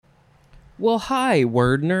Well, hi,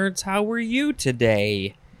 word nerds. How are you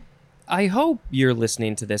today? I hope you're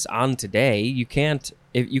listening to this on today. You can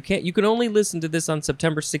only listen to this on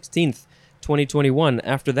September 16th, 2021.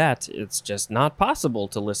 After that, it's just not possible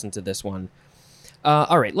to listen to this one.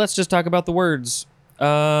 All right, let's just talk about the words.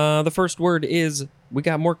 The first word is, we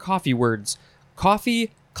got more coffee words. Coffee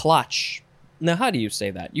klatch. Now, how do you say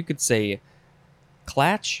that? You could say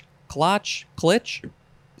klatch, klotch, klitch.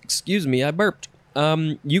 Excuse me, I burped.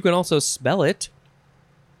 You can also spell it.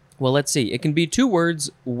 Well, let's see. It can be two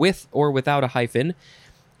words with or without a hyphen,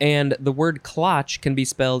 and the word klatch can be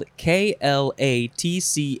spelled K-L-A-T-C-H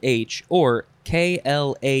or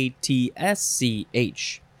K-L-A-T-S-C-H.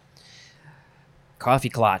 Coffee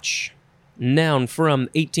klatch. Noun from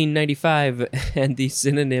 1895, and the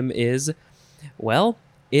synonym is, well,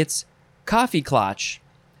 it's coffee klatch,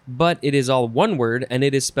 but it is all one word, and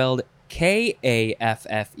it is spelled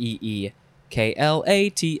K-A-F-F-E-E,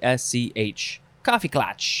 K-L-A-T-S-C-H. Coffee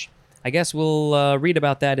klatch. I guess we'll read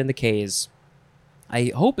about that in the K's.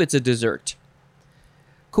 I hope it's a dessert.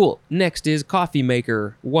 Cool. Next is coffee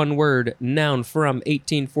maker. One word, noun from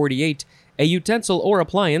 1848. A utensil or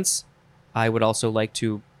appliance, I would also like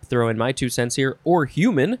to throw in my 2 cents here, or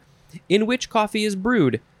human, in which coffee is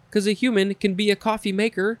brewed. Because a human can be a coffee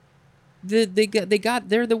maker. They're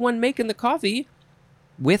the one making the coffee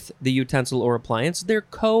with the utensil or appliance. They're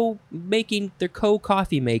co-coffee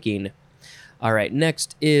making. All right,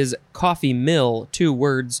 next is coffee mill, 2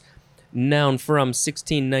 words, noun from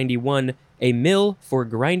 1691, a mill for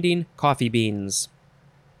grinding coffee beans.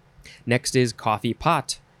 Next is coffee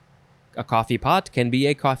pot. A coffee pot can be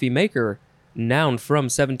a coffee maker, noun from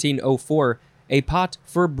 1704, a pot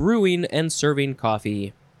for brewing and serving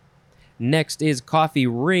coffee. Next is coffee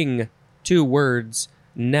ring, 2 words,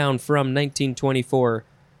 noun from 1924,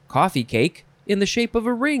 coffee cake in the shape of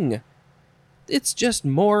a ring. It's just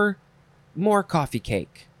more coffee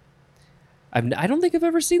cake. I don't think I've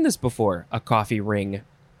ever seen this before, a coffee ring.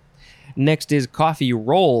 Next is coffee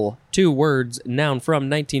roll, 2 words, noun from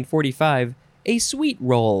 1945, a sweet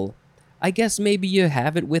roll. I guess maybe you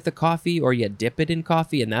have it with a coffee or you dip it in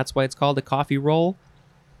coffee and that's why it's called a coffee roll.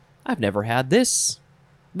 I've never had this.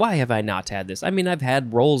 Why have I not had this? I mean, I've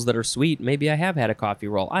had rolls that are sweet. Maybe I have had a coffee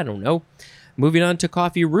roll. I don't know. Moving on to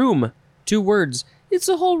coffee room, 2 words, it's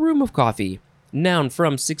a whole room of coffee. Noun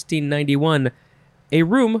from 1691, a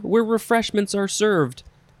room where refreshments are served,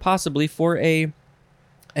 possibly for a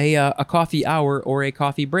coffee hour or a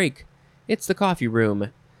coffee break. It's the coffee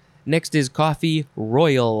room. Next is coffee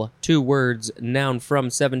royal, 2 words, noun from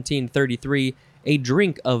 1733, a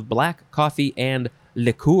drink of black coffee and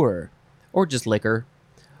liqueur, or just liquor.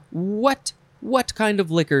 What kind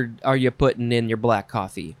of liquor are you putting in your black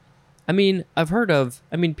coffee? I mean,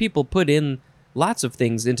 people put in lots of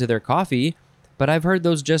things into their coffee, but I've heard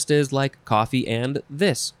those just as like coffee and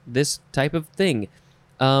this type of thing.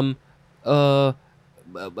 But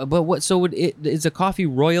what? So is a coffee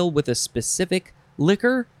royal with a specific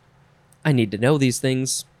liquor? I need to know these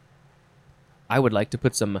things. I would like to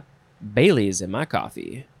put some Baileys in my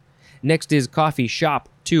coffee. Next is coffee shop,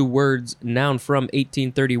 2 words, noun from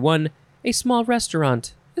 1831, a small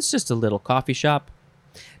restaurant. It's just a little coffee shop.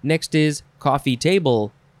 Next is coffee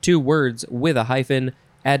table, 2 words with a hyphen,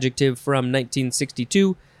 adjective from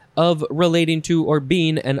 1962, of relating to or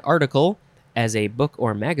being an article, as a book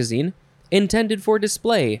or magazine, intended for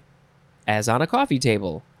display, as on a coffee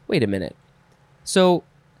table. Wait a minute. So,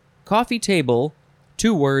 coffee table,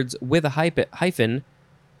 2 words with a hyphen,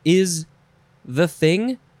 is the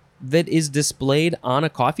thing that is displayed on a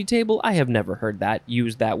coffee table? I have never heard that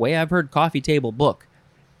used that way. I've heard coffee table book,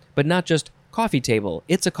 but not just coffee table.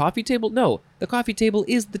 It's a coffee table? No, the coffee table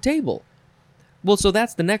is the table. Well, so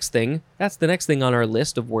that's the next thing. That's the next thing on our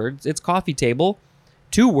list of words. It's coffee table,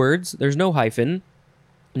 2 words, there's no hyphen,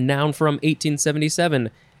 noun from 1877,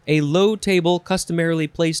 a low table customarily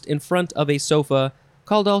placed in front of a sofa,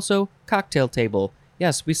 called also cocktail table.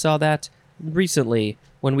 Yes, we saw that recently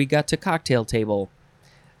when we got to cocktail table.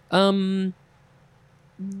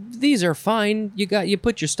 These are fine. You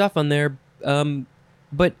put your stuff on there,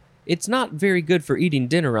 but it's not very good for eating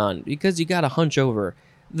dinner on because you gotta hunch over.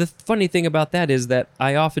 The funny thing about that is that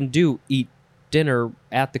I often do eat dinner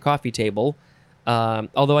at the coffee table,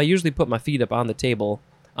 although I usually put my feet up on the table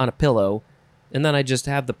on a pillow, and then I just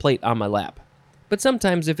have the plate on my lap. But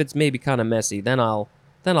sometimes if it's maybe kind of messy, then I'll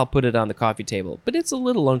put it on the coffee table. But it's a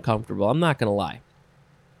little uncomfortable, I'm not gonna lie.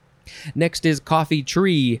 Next is coffee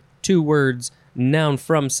tree, 2 words, noun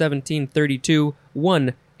from 1732,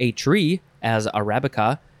 1, a tree, as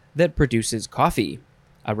Arabica, that produces coffee.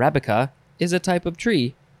 Arabica is a type of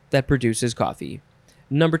tree that produces coffee.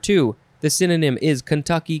 Number 2, The synonym is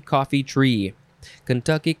Kentucky coffee tree.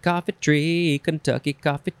 Kentucky coffee tree, Kentucky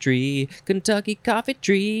coffee tree, Kentucky coffee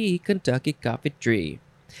tree, Kentucky coffee tree.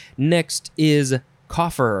 Next is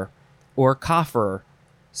coffer or coffer,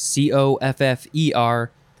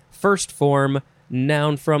 C-O-F-F-E-R. First form,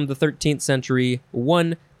 noun from the 13th century.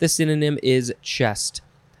 1. The synonym is chest,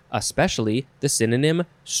 especially the synonym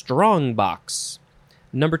strongbox.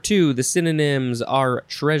 Number 2, the synonyms are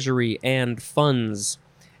treasury and funds,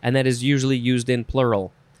 and that is usually used in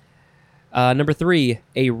plural. Number 3,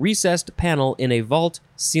 a recessed panel in a vault,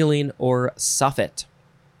 ceiling, or soffit.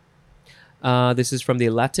 This is from the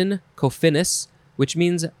Latin coffinus, which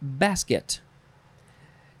means basket.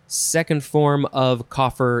 Second form of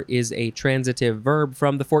coffer is a transitive verb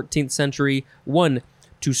from the 14th century. 1,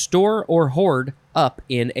 to store or hoard up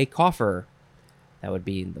in a coffer. That would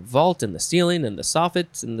be in the vault, and the ceiling, and the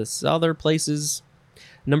soffits, and the other places.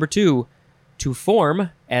 Number 2, to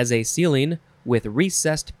form as a ceiling with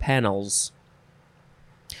recessed panels.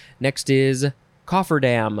 Next is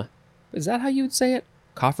cofferdam. Is that how you would say it?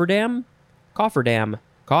 Cofferdam? Cofferdam.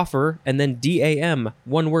 Coffer, and then D-A-M.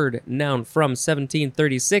 One word, noun from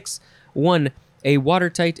 1736. 1, a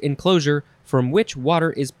watertight enclosure from which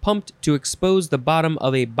water is pumped to expose the bottom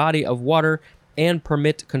of a body of water and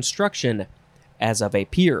permit construction, as of a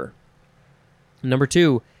pier. Number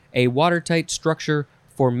 2, a watertight structure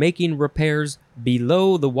for making repairs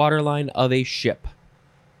below the waterline of a ship.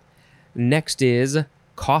 Next is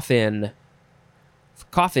coffin.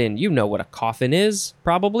 Coffin, you know what a coffin is,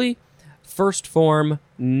 probably. First form,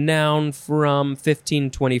 noun from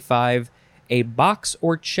 1525, a box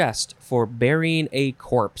or chest for burying a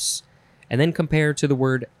corpse, and then compared to the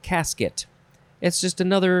word casket. It's just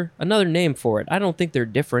another name for it. I don't think they're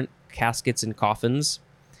different, caskets and coffins.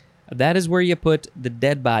 That is where you put the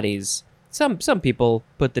dead bodies. Some people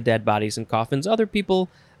put the dead bodies in coffins. Other people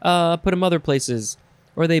put them other places,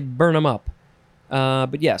 or they burn them up.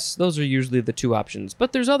 But yes, those are usually the two options.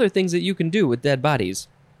 But there's other things that you can do with dead bodies.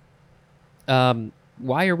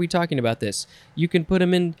 Why are we talking about this? You can put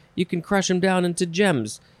them in. You can crush them down into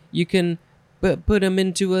gems. You can put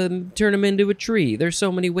them turn them into a tree. There's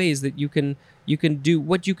so many ways that you can do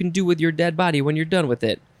what you can do with your dead body when you're done with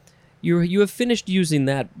it. You have finished using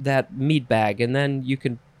that meat bag, and then you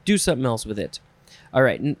can do something else with it. All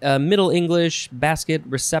right, Middle English, basket,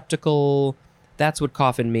 receptacle. That's what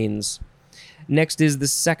coffin means. Next is the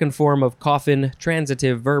second form of coffin,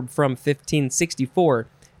 transitive verb from 1564,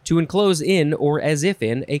 to enclose in or as if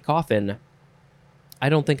in a coffin. I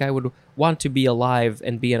don't think I would want to be alive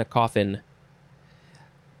and be in a coffin,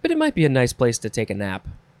 but it might be a nice place to take a nap.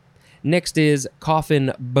 Next is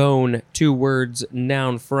coffin bone, 2 words,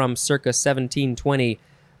 noun from circa 1720.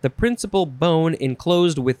 The principal bone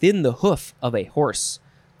enclosed within the hoof of a horse,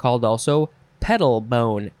 called also pedal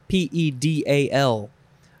bone, P-E-D-A-L.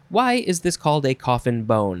 Why is this called a coffin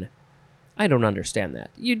bone? I don't understand that.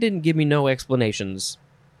 You didn't give me no explanations.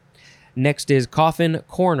 Next is coffin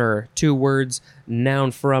corner, 2 words, noun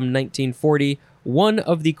from 1940. One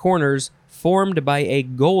of the corners formed by a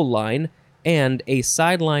goal line and a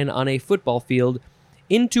sideline on a football field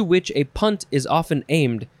into which a punt is often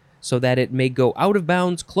aimed so that it may go out of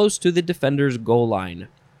bounds close to the defender's goal line.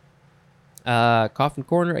 Coffin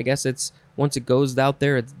corner, I guess it's once it goes out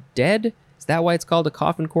there, it's dead? Is that why it's called a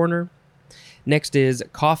coffin corner? Next is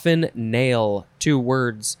coffin nail, 2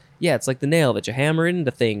 words. Yeah, it's like the nail that you hammer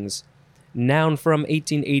into things. Noun from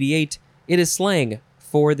 1888. It is slang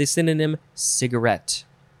for the synonym cigarette.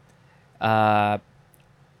 I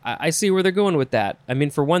see where they're going with that. I mean,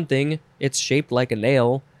 for one thing, it's shaped like a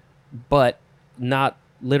nail, but not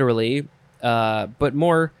literally, but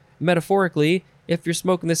more metaphorically. If you're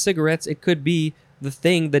smoking the cigarettes, it could be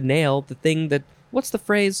the nail, the thing that, what's the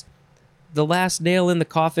phrase? The last nail in the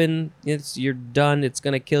coffin, you're done, it's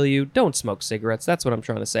going to kill you. Don't smoke cigarettes. That's what I'm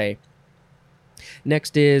trying to say.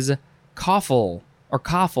 Next is coffle, or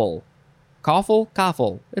coffle.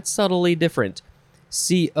 Coffle. It's subtly different.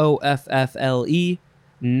 C-O-F-F-L-E,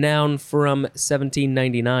 noun from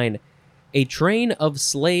 1799. A train of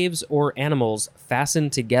slaves or animals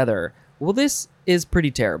fastened together. Well, this is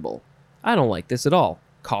pretty terrible. I don't like this at all.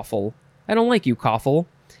 Coffle. I don't like you, coffle.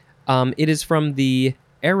 It is from the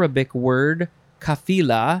Arabic word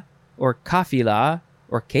kafila, or kafila,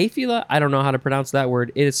 or kafila. I don't know how to pronounce that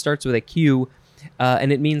word. It starts with a Q,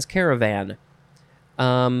 and it means caravan.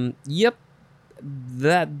 Yep.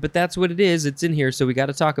 But that's what it is. It's in here, so we got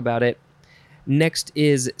to talk about it. Next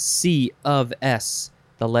is C of S,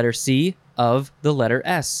 the letter C of the letter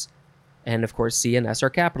S. And of course, C and S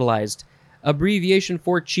are capitalized. Abbreviation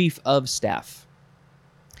for chief of staff.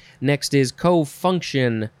 Next is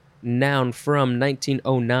co-function, noun from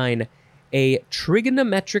 1909. a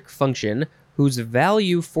trigonometric function whose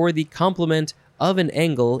value for the complement of an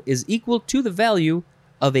angle is equal to the value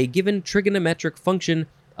of a given trigonometric function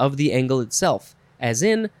of the angle itself, as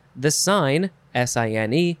in the sine,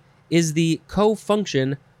 S-I-N-E, is the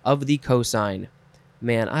co-function of the cosine.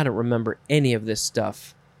 Man, I don't remember any of this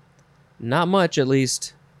stuff. Not much, at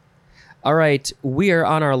least. All right, we are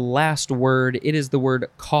on our last word. It is the word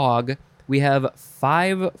cog. We have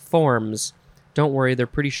 5 forms. Don't worry, they're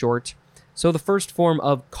pretty short. So the first form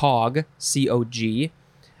of cog, C-O-G,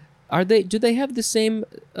 do they have the same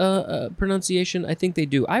pronunciation? I think they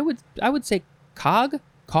do. I would say cog?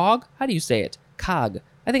 Cog? How do you say it? Cog.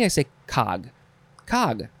 I think I say cog.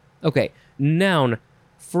 Cog. Okay. Noun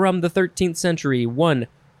from the 13th century. 1.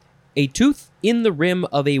 A tooth in the rim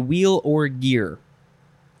of a wheel or gear.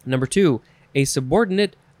 Number 2. A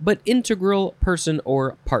subordinate but integral person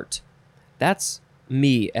or part. That's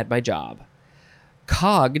me at my job.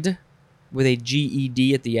 Cogged, with a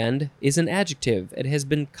G-E-D at the end, is an adjective. It has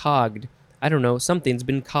been cogged. I don't know, something's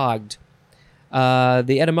been cogged.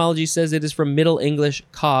 The etymology says it is from Middle English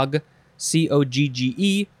cog,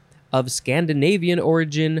 C-O-G-G-E, of Scandinavian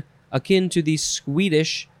origin, akin to the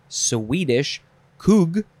Swedish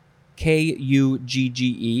kug,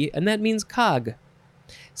 K-U-G-G-E, and that means cog.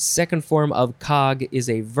 Second form of cog is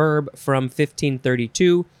a verb from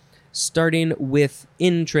 1532, starting with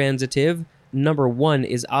intransitive. Number 1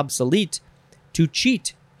 is obsolete, to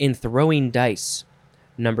cheat in throwing dice.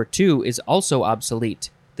 Number 2 is also obsolete.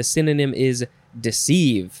 The synonym is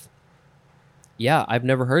deceive. Yeah, I've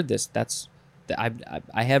never heard this.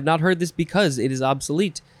 I have not heard this because it is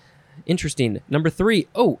obsolete. Interesting. Number 3,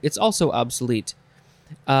 it's also obsolete.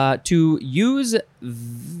 To use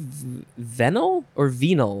venal or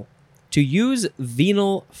venal. To use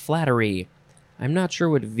venal flattery. I'm not sure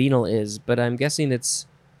what venal is, but I'm guessing it's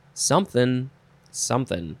something.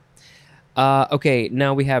 Okay,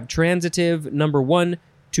 now we have transitive. Number 1,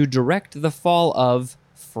 to direct the fall of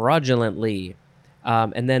fraudulently.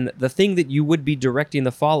 And then the thing that you would be directing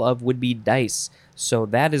the fall of would be dice. So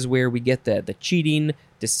that is where we get the cheating,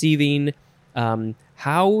 deceiving,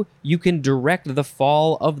 how you can direct the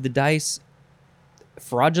fall of the dice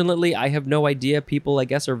fraudulently. I have no idea. People, I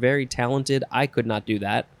guess, are very talented. I could not do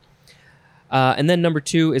that. And then number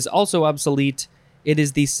 2 is also obsolete. It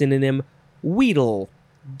is the synonym wheedle.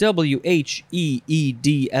 W-H-E-E-D-L-E.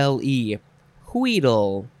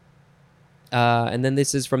 Wheedle. And then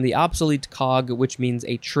this is from the obsolete cog, which means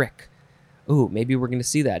a trick. Ooh, maybe we're going to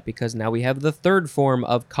see that because now we have the third form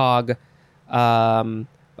of cog. I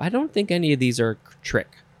don't think any of these are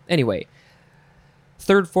trick. Anyway,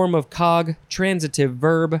 third form of cog, transitive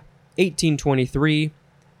verb, 1823,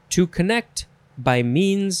 to connect by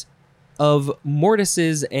means of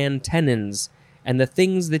mortises and tenons. And the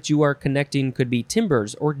things that you are connecting could be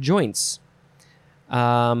timbers or joints.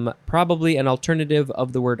 Probably an alternative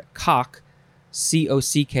of the word cock,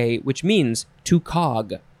 C-O-C-K, which means to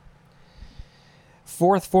cog.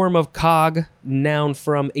 Fourth form of cog, noun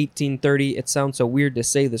from 1830. It sounds so weird to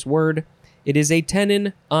say this word. It is a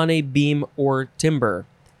tenon on a beam or timber.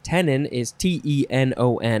 Tenon is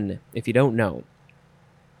T-E-N-O-N, if you don't know.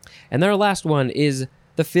 And our last one is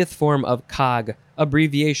the fifth form of cog,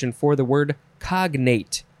 abbreviation for the word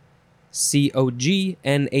cognate. C-O-G-N-A-T-E.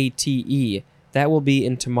 That will be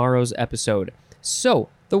in tomorrow's episode. So,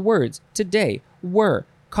 the words today were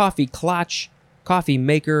coffee klatch, coffee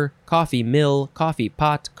maker, coffee mill, coffee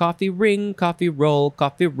pot, coffee ring, coffee roll,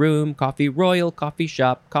 coffee room, coffee royal, coffee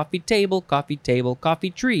shop, coffee table, coffee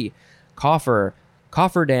tree, coffer,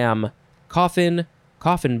 cofferdam, coffin,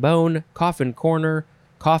 coffin bone, coffin corner,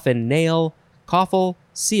 coffin nail, coffle,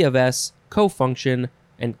 C of S, co-function,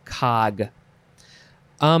 and cog.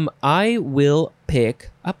 I'll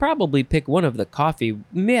probably pick one of the coffee.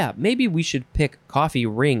 Yeah, maybe we should pick coffee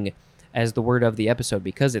ring as the word of the episode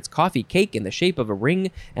because it's coffee cake in the shape of a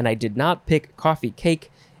ring, and I did not pick coffee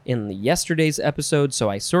cake in yesterday's episode, so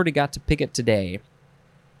I sort of got to pick it today.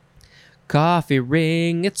 Coffee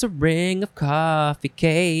ring, it's a ring of coffee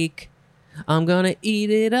cake. I'm gonna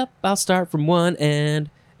eat it up, I'll start from one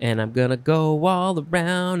end, and I'm gonna go all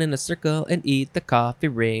around in a circle and eat the coffee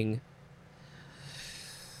ring.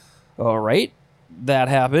 All right, that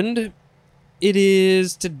happened. It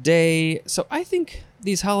is today. So I think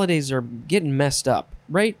these holidays are getting messed up,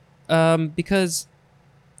 right? Because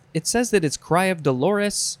it says that it's Cry of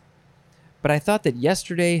Dolores, but I thought that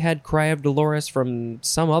yesterday had Cry of Dolores from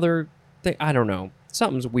some other thing. I don't know.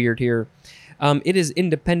 Something's weird here. It is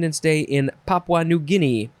Independence Day in Papua New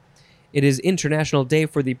Guinea. It is International Day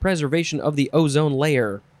for the Preservation of the Ozone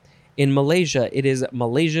Layer. In Malaysia, it is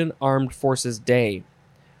Malaysian Armed Forces Day.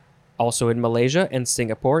 Also in Malaysia and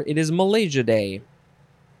Singapore, it is Malaysia Day.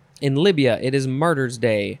 In Libya, it is Martyrs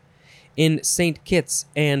Day. In St. Kitts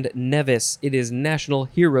and Nevis, it is National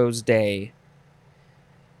Heroes Day.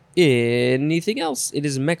 Anything else? It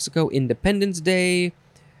is Mexico Independence Day.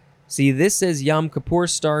 See, this says Yom Kippur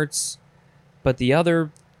starts, but the other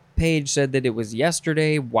page said that it was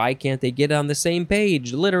yesterday. Why can't they get on the same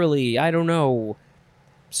page? Literally, I don't know.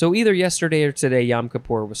 So either yesterday or today, Yom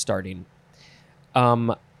Kippur was starting.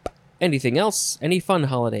 Anything else? Any fun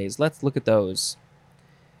holidays? Let's look at those.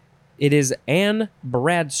 It is Anne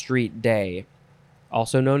Bradstreet Day,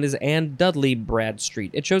 also known as Anne Dudley Bradstreet.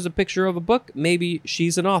 It shows a picture of a book. Maybe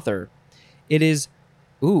she's an author. It is,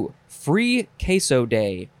 Free Queso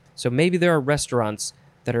Day. So maybe there are restaurants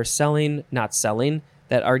that are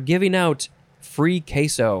that are giving out free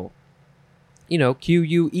queso. You know,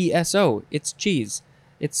 Queso. It's cheese.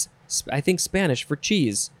 It's, I think, Spanish for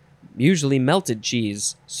cheese. Usually melted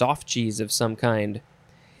cheese, soft cheese of some kind.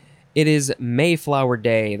 It is Mayflower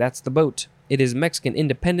Day. That's the boat. It is Mexican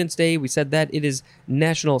Independence Day. We said that. It is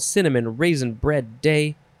National Cinnamon Raisin Bread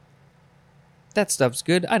Day. That stuff's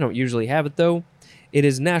good. I don't usually have it, though. It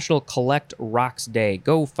is National Collect Rocks Day.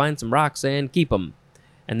 Go find some rocks and keep them.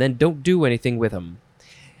 And then don't do anything with them.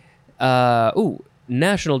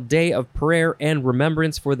 National Day of Prayer and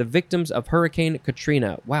Remembrance for the Victims of Hurricane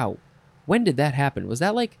Katrina. Wow. When did that happen? Was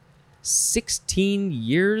that like 16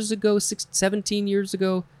 years ago? 17 years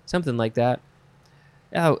ago? Something like that.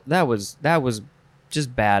 Oh, that was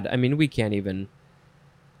just bad. I mean, we can't even...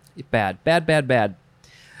 Bad. It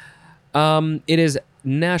is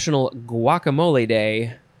National Guacamole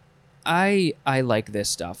Day. I like this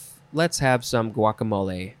stuff. Let's have some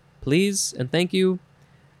guacamole, please, and thank you.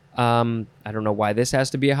 I don't know why this has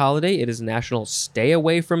to be a holiday. It is National Stay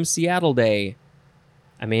Away from Seattle Day.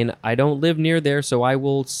 I mean, I don't live near there, so I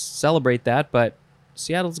will celebrate that, but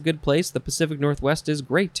Seattle's a good place. The Pacific Northwest is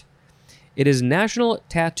great. It is National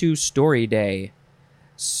Tattoo Story Day.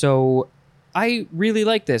 So I really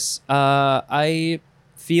like this. I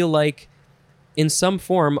feel like in some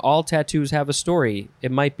form, all tattoos have a story.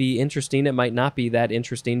 It might be interesting. It might not be that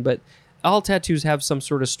interesting, but all tattoos have some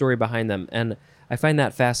sort of story behind them, and I find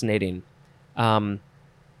that fascinating. I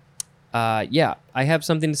have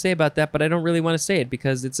something to say about that, but I don't really want to say it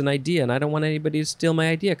because it's an idea, and I don't want anybody to steal my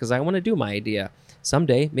idea because I want to do my idea.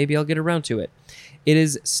 Someday, maybe I'll get around to it. It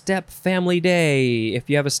is Step Family Day, if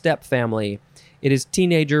you have a step family. It is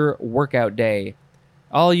Teenager Workout Day.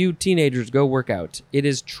 All you teenagers, go work out. It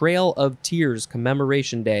is Trail of Tears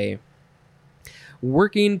Commemoration Day.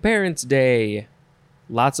 Working Parents Day.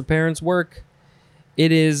 Lots of parents work.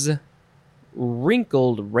 It is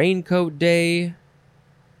Wrinkled Raincoat Day.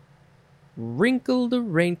 Wrinkled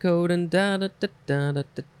raincoat and da da da da da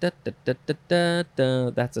da da da da da da.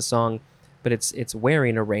 That's a song, but it's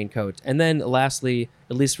wearing a raincoat. And then lastly,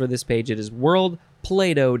 at least for this page, it is World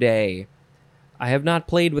Play-Doh Day. I have not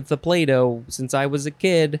played with the Play-Doh since I was a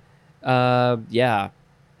kid. But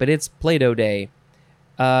it's Play-Doh Day.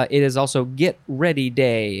 It is also Get Ready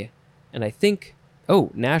Day. And I think,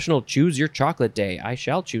 National Choose Your Chocolate Day. I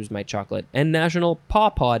shall choose my chocolate. And National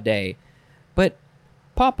Pawpaw Day. But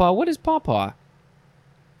Pawpaw, what is Pawpaw?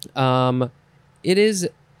 It is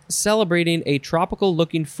celebrating a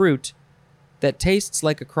tropical-looking fruit that tastes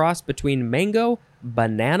like a cross between mango,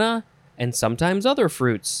 banana, and sometimes other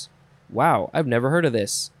fruits. Wow, I've never heard of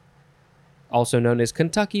this. Also known as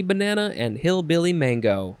Kentucky banana and hillbilly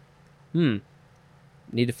mango. Need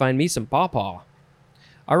to find me some pawpaw.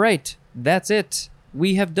 All right, that's it.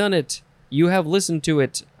 We have done it. You have listened to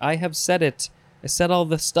it. I have said it. I said all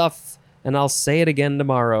the stuff, and I'll say it again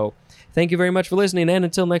tomorrow. Thank you very much for listening, and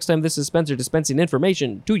until next time, this is Spencer dispensing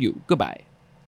information to you. Goodbye.